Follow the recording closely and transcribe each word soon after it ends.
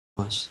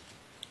us.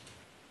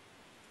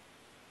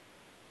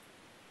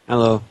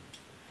 Hello.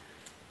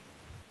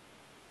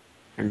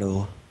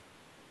 Hello.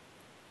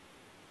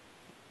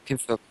 Looking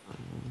for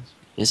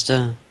is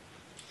there?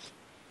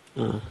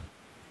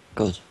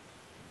 Good.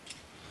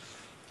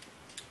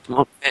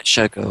 What bit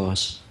should I go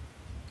us?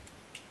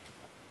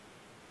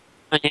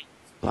 Oh, yeah.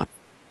 Black.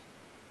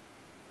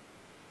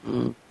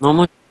 Not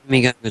much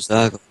me go as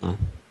there though.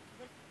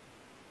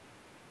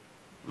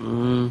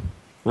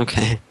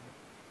 Okay.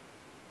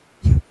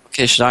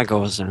 Okay, should I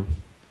go as then?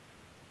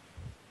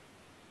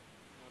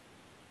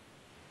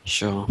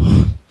 Sure.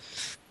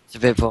 It's a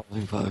bit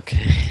boring, but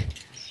okay.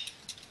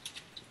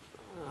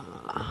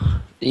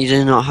 You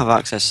do not have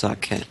access to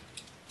that kit.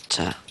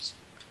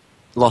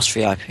 Lost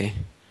VIP.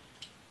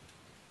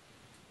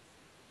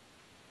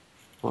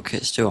 What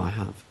kits do I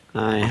have?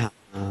 I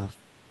have.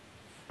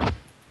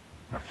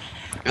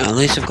 At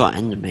least I've got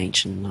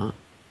endermage and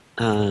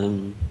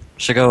that.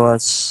 Should I go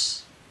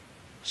as?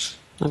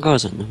 I'll go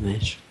as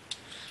endermage.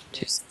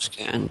 Just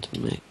get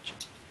endermage.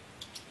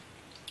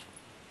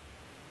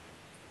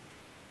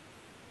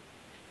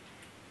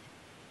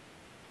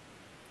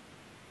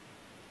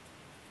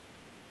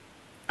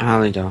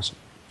 Harley does.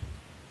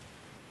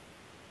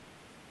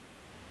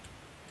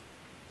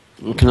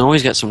 We can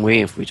always get some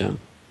wheat if we don't.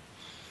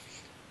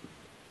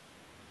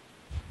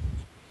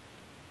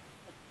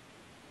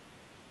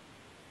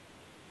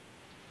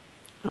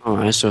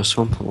 Alright, so a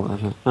swamp or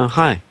whatever. Oh,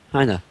 hi.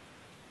 Hi there.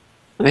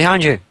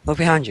 Behind you. Look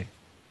behind you.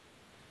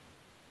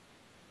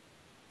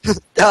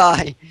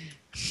 Die!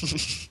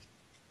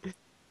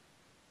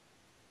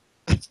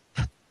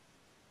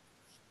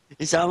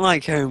 It sounded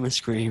like Homer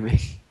screaming.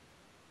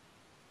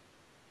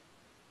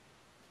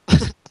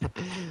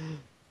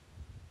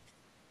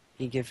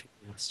 He gave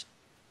me us.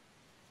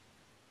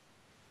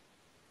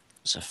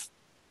 It's a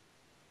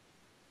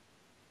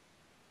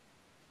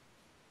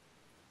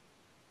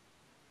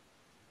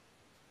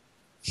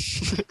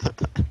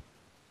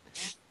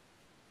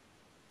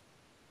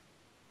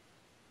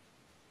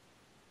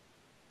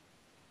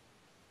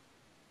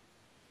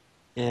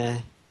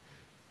yeah.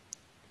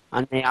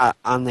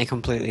 And they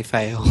completely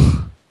fail.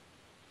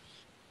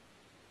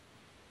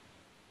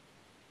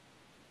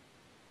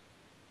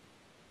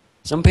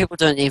 Some people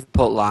don't even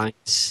put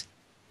lines.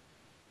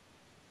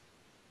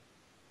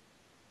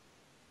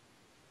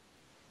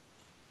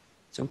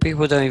 Some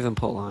people don't even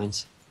put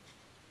lines.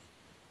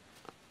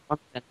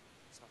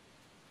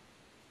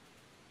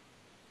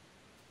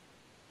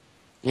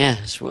 Yeah,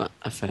 that's what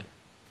I think.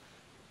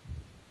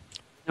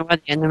 You know where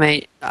the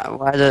enemy,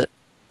 where the,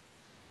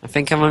 I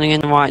think I'm running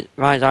in the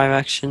right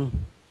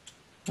direction.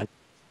 I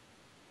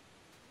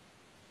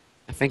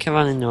think I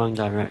ran in the wrong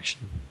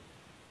direction.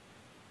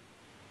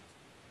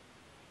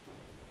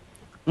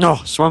 No,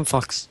 Swan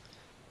Fox.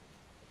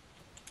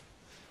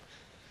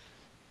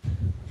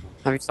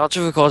 Have you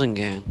started recording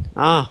again?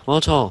 Ah,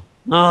 what all?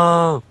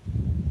 No!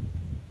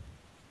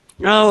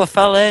 No, I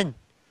fell in!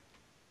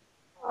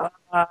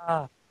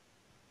 Ah.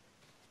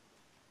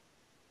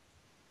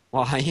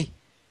 Why?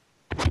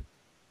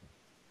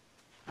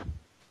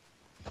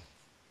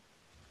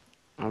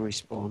 I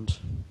respawned.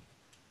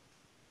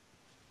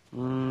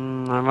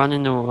 I ran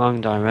in the wrong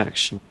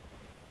direction.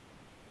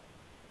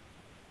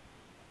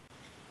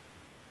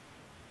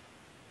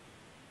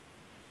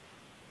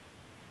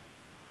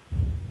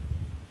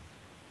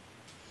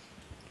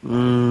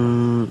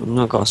 I've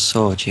not got a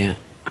sword yet.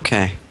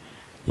 Okay.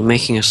 You're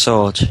making a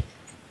sword. Do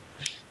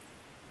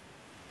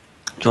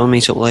you want to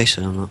meet up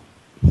later or not?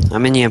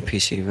 I'm in the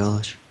NPC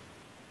village.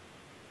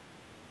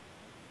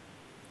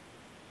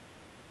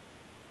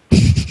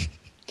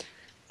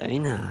 Very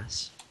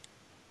nice.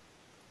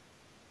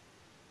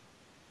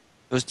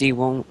 It was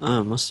D1.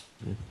 Oh, must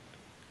have been.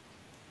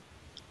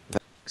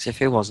 Because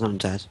if it wasn't, I'm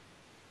dead.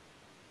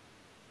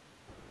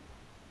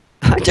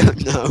 I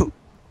don't know.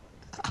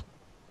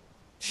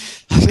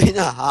 I'm in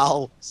a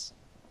house.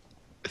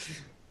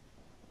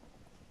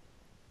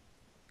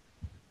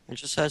 I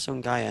just heard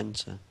some guy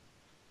enter.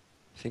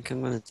 I think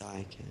I'm gonna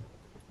die again.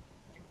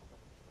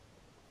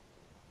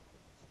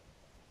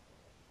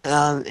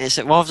 It's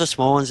at one of the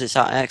small ones. It's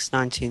at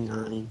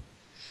X99.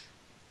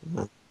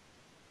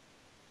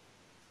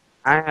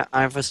 I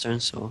have a stone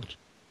sword.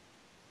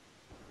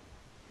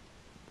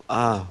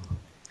 Oh.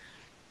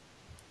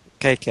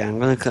 Okay, I'm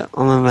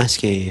gonna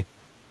rescue you.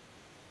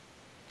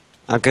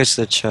 I'll go to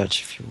the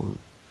church if you want.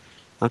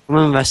 I'll come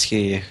and rescue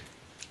you.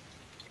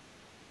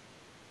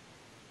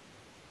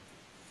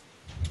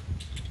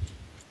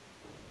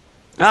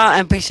 Ah,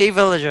 NPC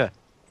villager!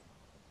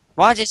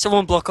 Why did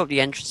someone block up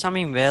the entrance? I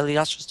mean, really,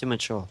 that's just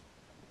immature.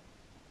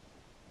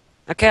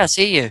 Okay, I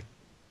see you.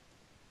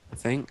 I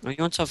think. Are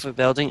you on top of a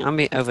building? I'm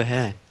over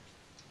here.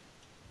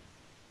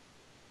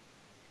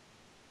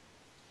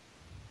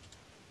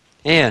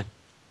 Here.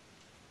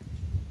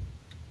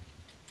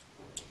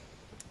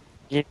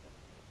 Yeah.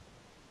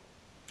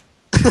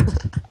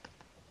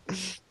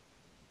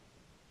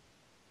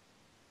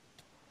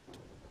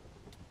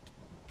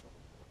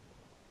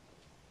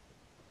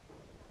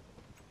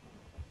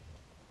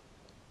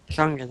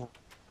 Can't get up.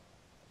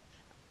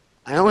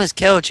 I almost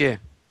killed you.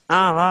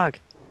 Ah, lag.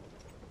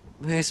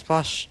 Who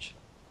splashed?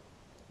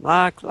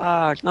 Lag,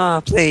 lag.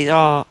 No, please.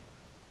 Oh.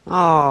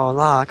 Oh,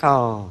 lag.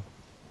 Oh.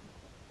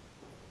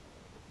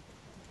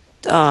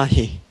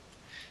 Die.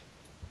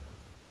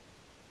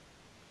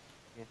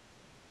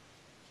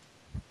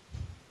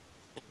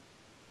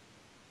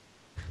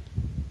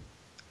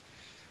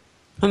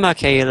 Come back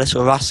here, you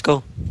little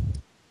rascal.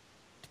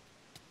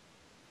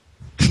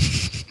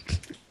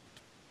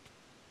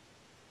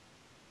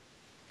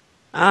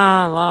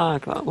 Ah,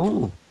 lag.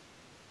 Ooh.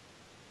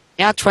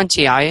 He had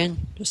 20 iron.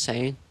 Just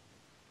saying.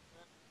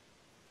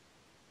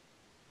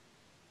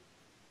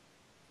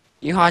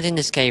 You hide in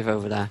this cave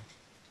over there.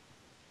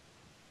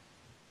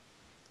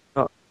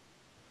 Oh,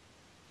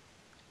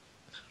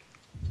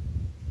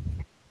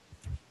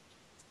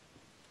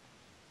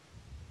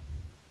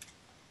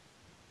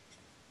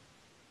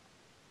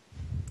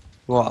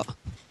 what?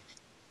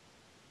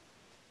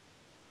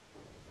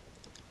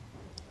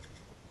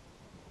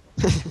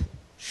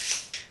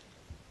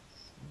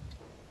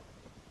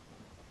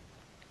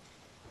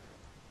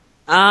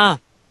 Ah,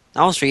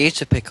 that was for you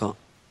to pick up.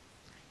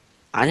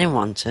 I didn't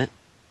want it.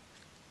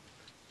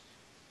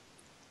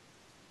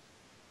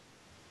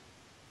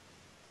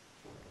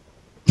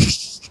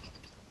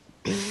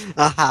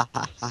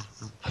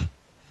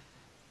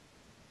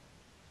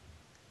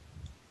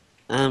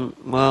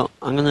 Well,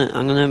 I'm gonna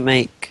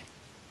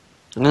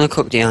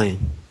cook the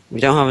iron. We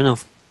don't have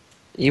enough.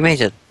 You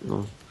made it.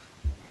 No.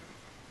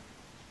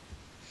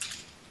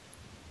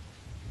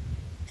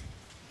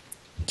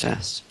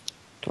 Test.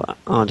 Oh,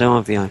 I don't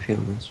have VIP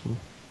on this one.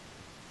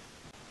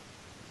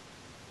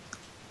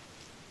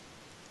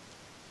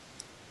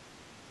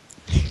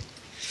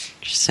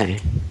 Just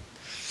saying.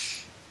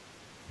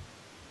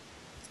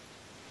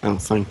 Oh,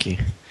 thank you.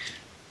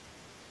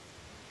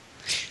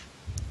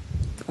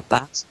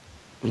 But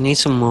we need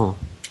some more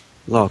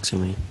logs, I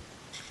mean.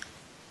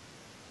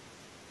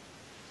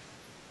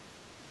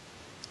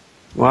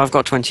 Well, I've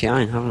got 20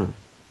 iron, haven't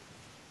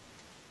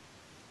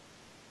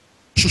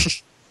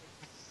I?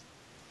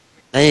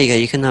 There you go,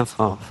 you can have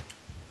half.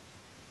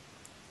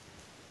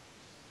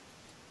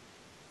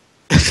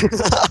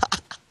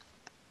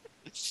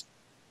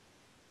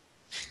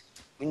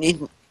 We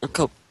need a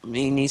cup.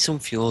 We need some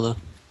fuel though.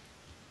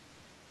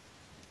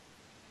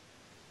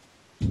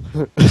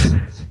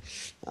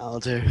 That'll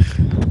do.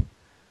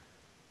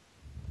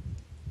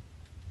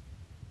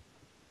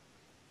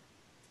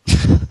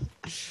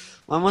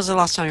 When was the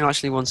last time you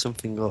actually won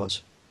something good?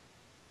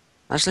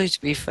 Actually,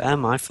 to be fair,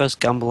 my first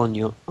gamble on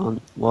you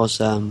on was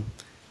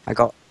I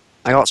got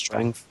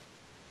strength.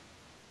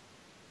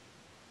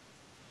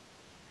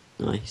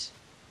 Nice.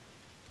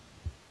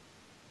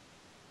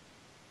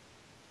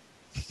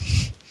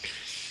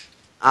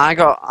 I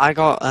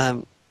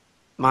got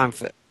mine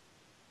for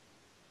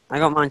I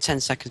got mine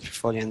 10 seconds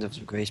before the end of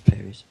the grace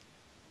period.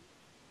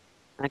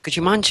 Could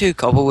you mind 2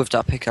 cobble with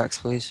that pickaxe,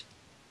 please?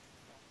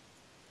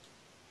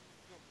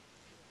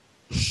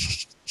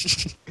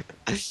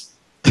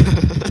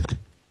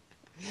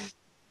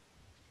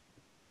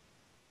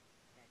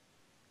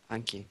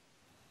 Thank you.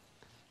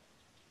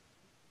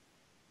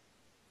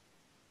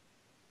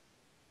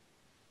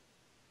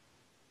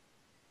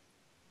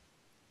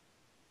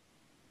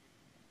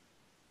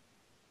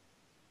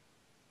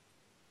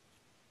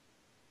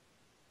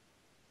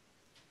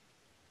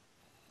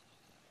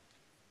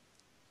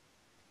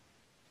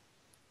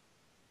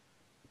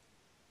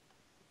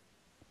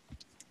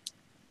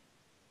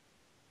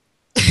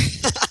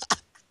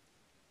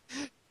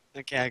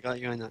 Okay, I got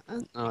you in that.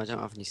 No, I don't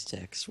have any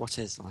sticks. What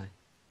is life?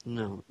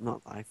 No,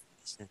 not life.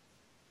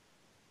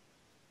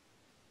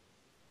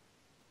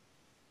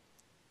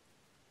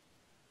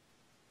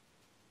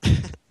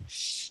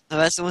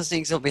 Unless someone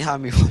sneaks up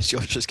behind me whilst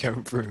you're just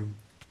going through.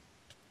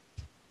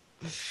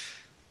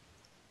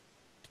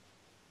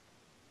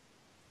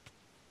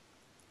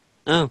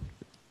 Oh.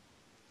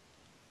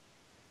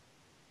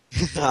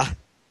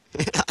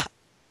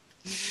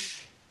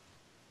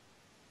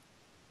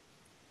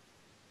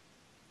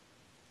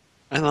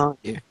 Where are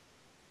you?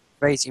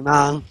 Crazy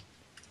man.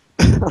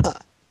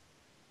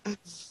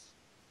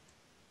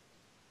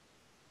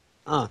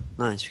 Oh,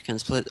 nice. We can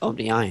split up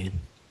the iron.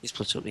 You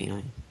split up the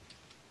iron.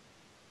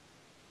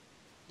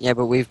 Yeah,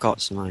 but we've got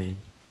some iron.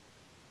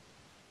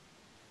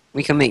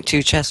 We can make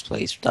 2 chest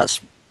plates. That's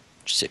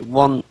just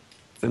one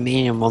for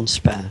me and one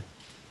spare.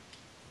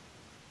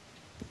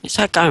 Is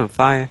that guy on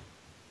fire?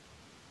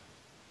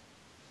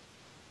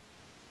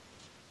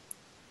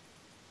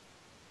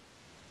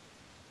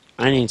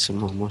 I need some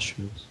more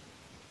mushrooms.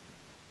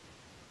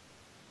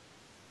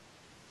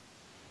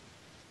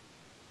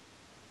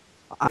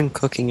 I'm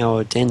cooking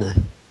our dinner.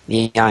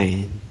 The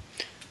iron.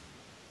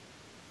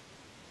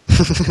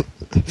 I'm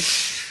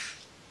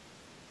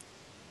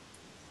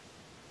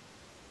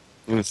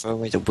gonna throw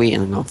away the wheat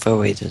and I'm gonna throw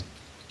away the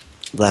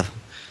leather.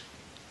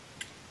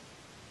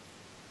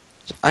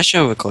 I should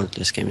have recorded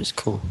this game, it's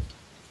cool.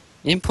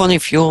 You didn't put any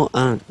fuel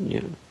and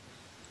you know.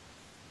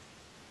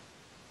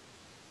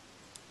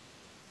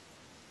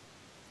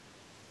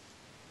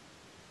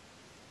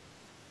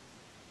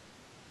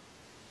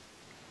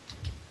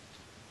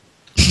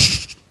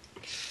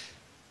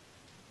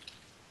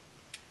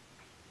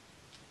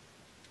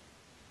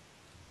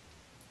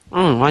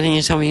 Oh, why didn't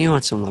you tell me you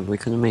had some love? We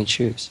could have made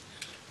shoes.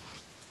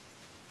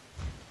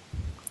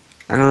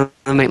 I'm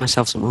gonna make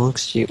myself some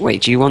Uggs.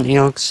 Wait, do you want the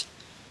Uggs?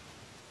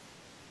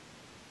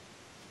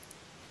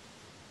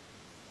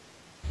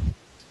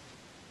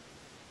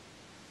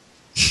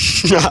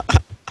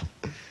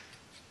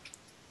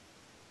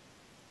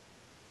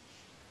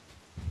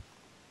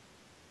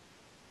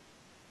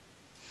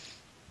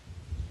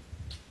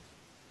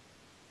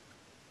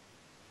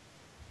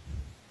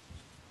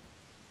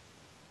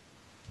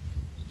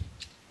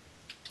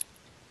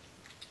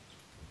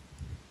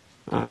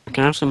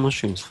 Can I have some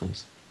mushrooms,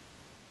 please?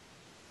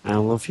 I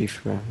love you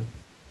forever.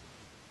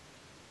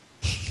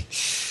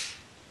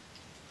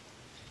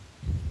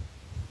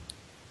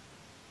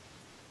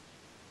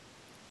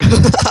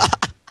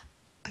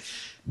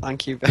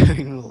 Thank you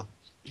very much.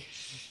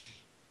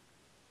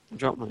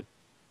 Drop my.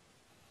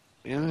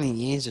 We only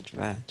use a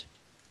dread.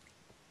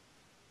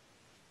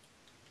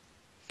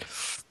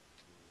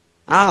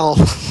 Ow!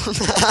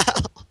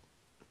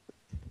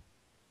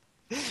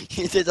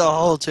 You did a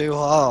hole too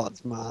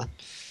hard, man.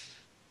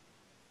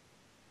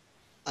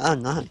 Oh,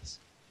 nice.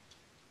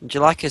 Would you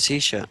like a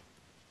t-shirt?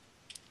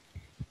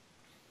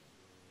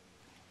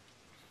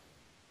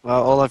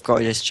 Well, all I've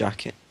got is this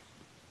jacket.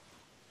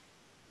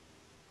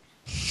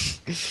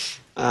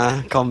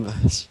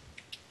 Converse.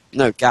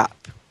 No,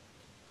 Gap.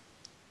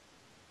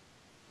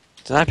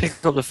 Did I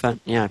pick up the fence?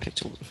 Yeah, I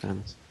picked up the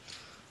fence.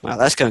 Well,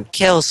 let's go and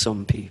kill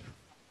some people.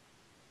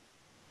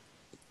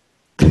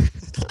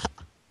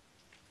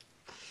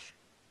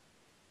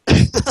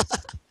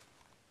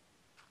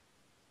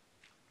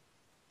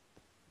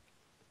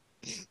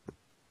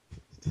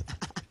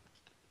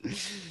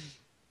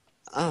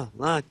 Oh,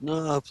 lag,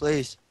 no,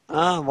 please.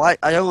 Oh, why?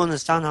 I don't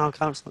understand how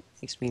council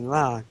makes me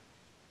lag.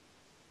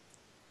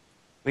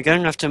 We're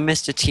going after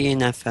Mr. T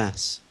in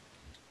FS.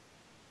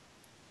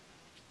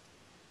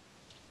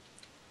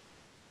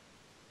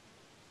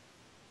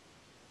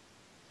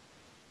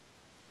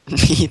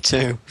 Me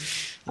too.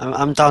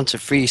 I'm down to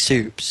 3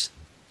 soups.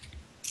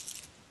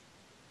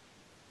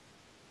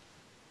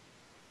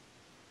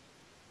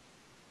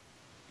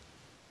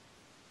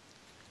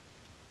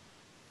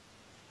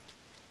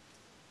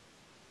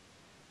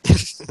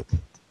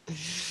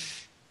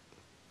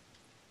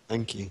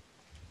 Thank you.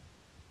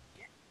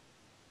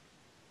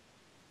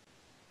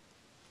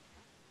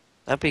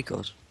 That'd be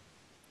good.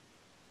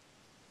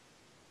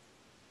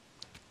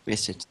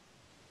 Miss it.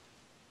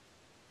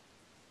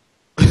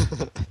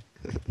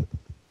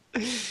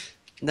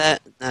 No,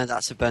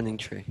 that's a burning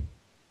tree.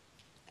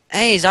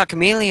 Hey, is that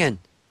chameleon?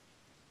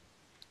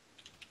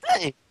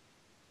 Hey.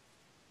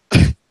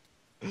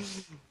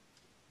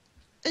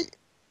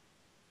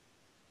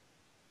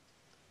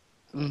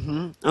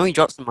 Oh, he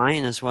dropped some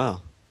iron as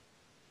well.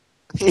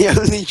 He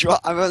only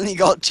dropped. I've only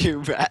got 2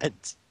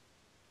 reds.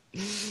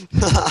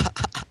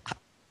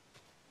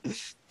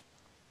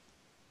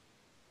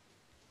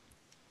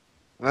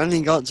 I've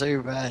only got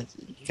 2 reds.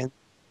 You can.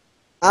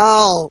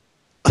 Ow!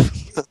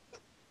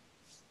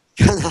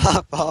 Can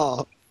have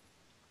off.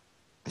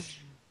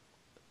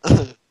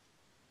 What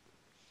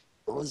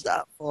was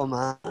that for,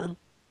 man?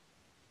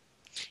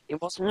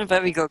 It wasn't a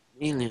very good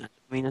chameleon.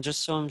 I mean, I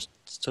just saw him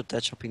stood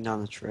there chopping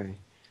down a tree.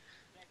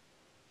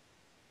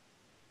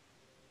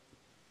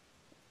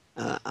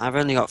 I've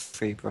only got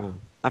 3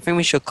 brown. I think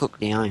we should cook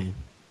the iron.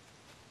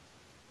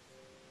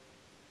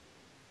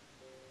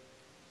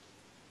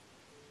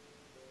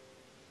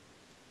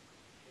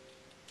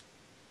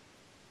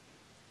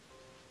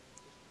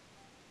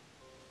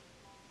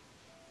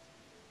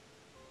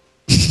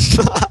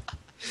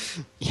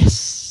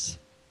 Yes.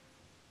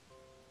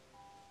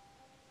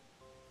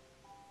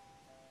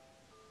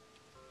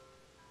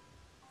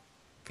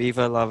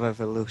 Viva la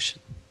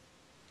revolution.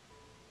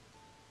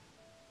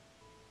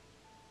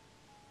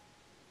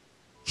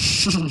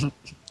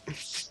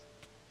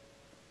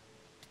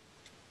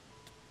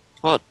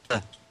 What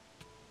the?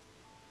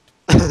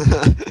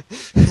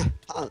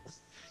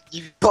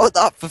 You've got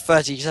that for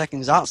 30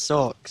 seconds, that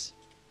sucks.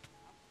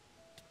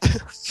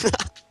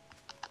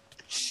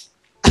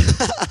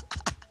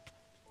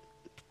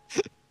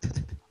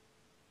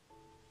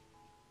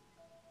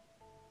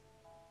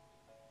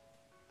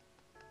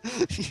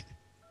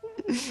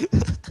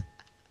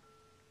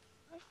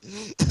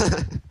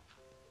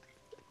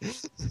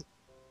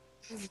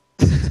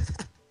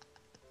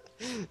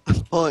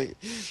 Point.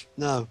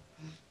 No.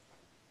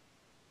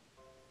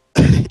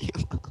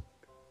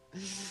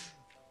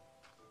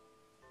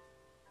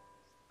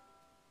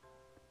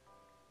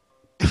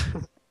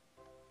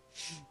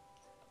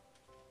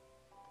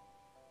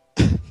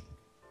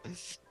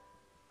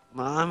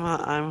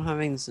 I'm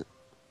having.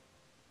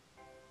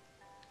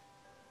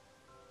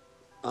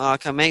 I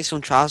can make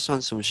some trousers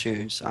and some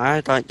shoes.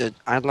 I'd like the.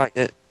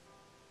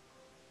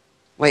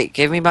 Wait,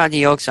 give me back the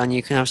yolks and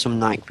you can have some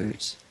Nike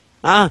boots.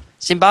 Ah,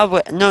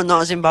 Zimbabwe. No,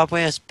 not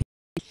Zimbabwe.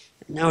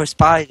 No, a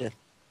spider.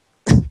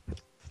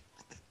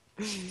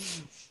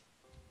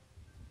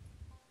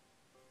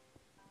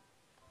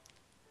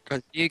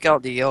 Cause you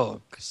got the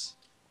yolks.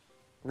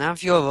 Can I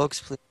have your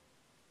yolks, please?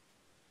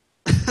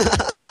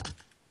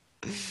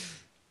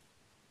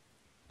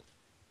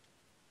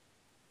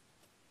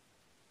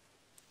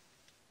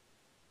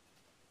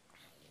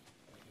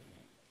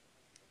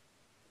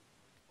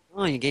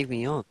 Oh, you gave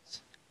me yours.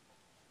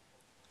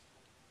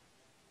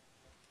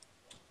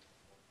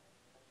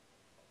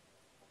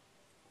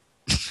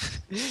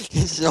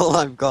 This is all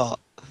I've got.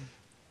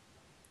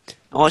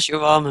 What's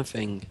your armor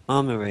thing?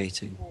 Armor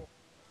rating?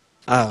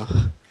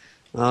 Oh.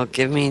 Well,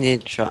 give me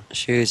the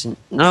shoes and...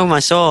 No, my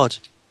sword!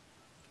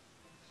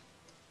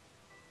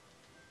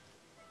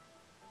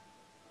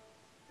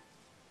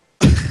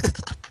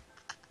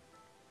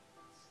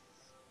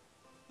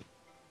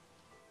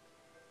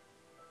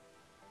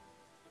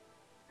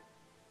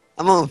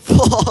 I'm on 4!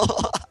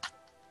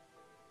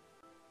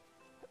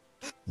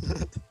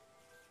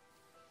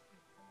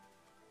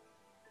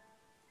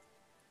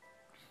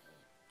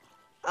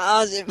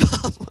 How's it?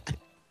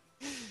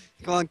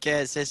 Come on,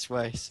 kids, this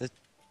way. So...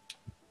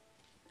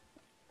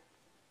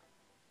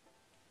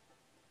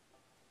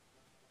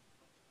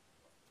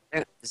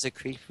 There's a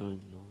creeper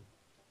in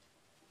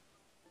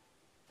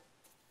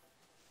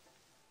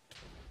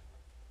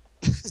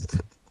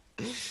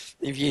there.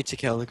 Leave you to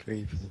kill the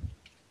creeper.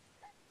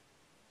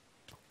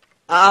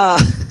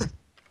 Ah!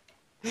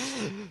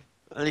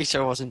 At least I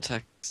wasn't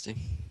texting.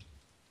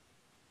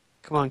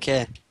 Come on,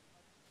 kid.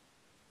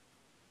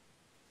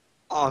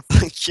 Oh,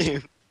 thank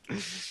you.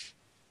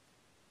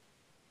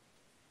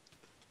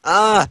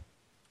 Ah!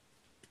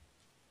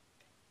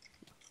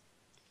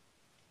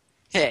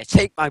 Here,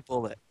 take my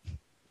bullet.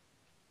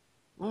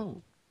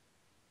 Ooh.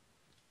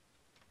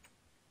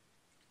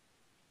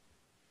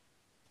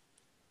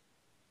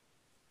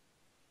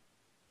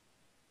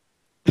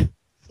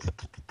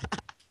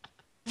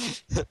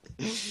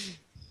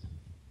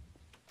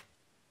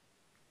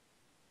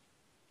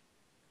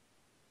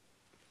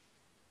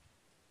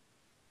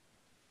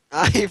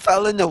 I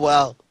fell in the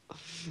well.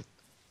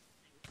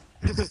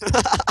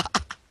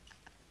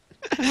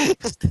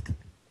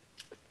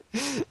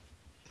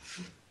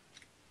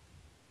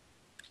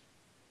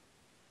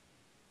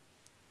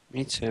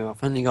 Me too.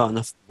 I've only got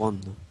enough for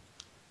one though.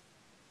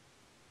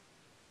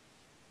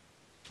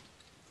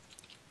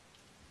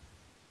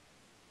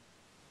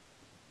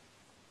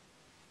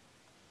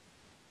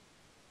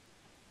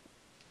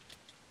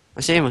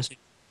 I see him. I see him.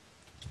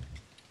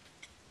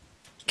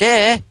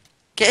 Get,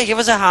 give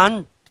us a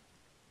hand.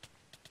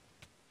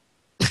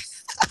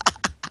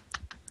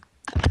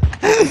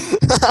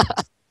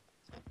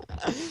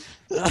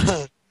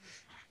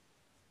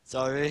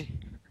 Sorry.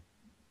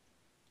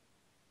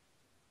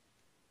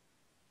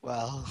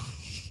 Well,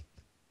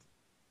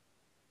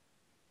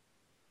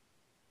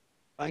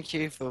 thank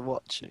you for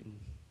watching.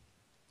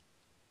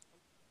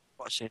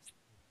 Watch it.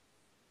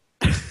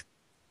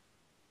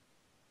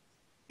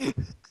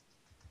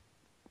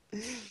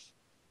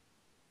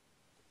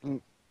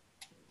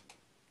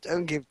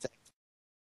 Don't give